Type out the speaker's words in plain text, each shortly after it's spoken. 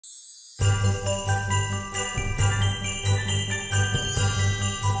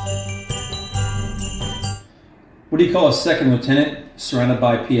What do you call a second lieutenant surrounded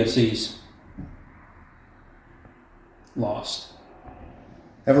by PFCs? Lost.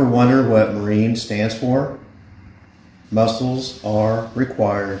 Ever wonder what Marine stands for? Muscles are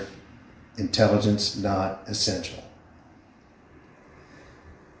required, intelligence not essential.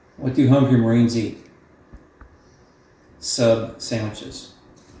 What do hungry Marines eat? Sub sandwiches.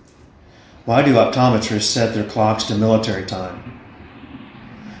 Why do optometrists set their clocks to military time?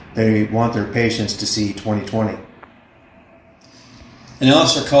 They want their patients to see 20/20. An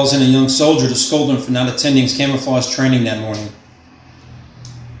officer calls in a young soldier to scold him for not attending his camouflage training that morning.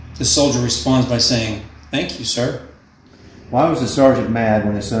 The soldier responds by saying, "Thank you, sir." Why was the sergeant mad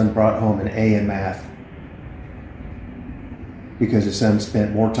when his son brought home an A in math? Because his son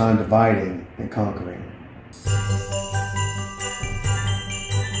spent more time dividing than conquering.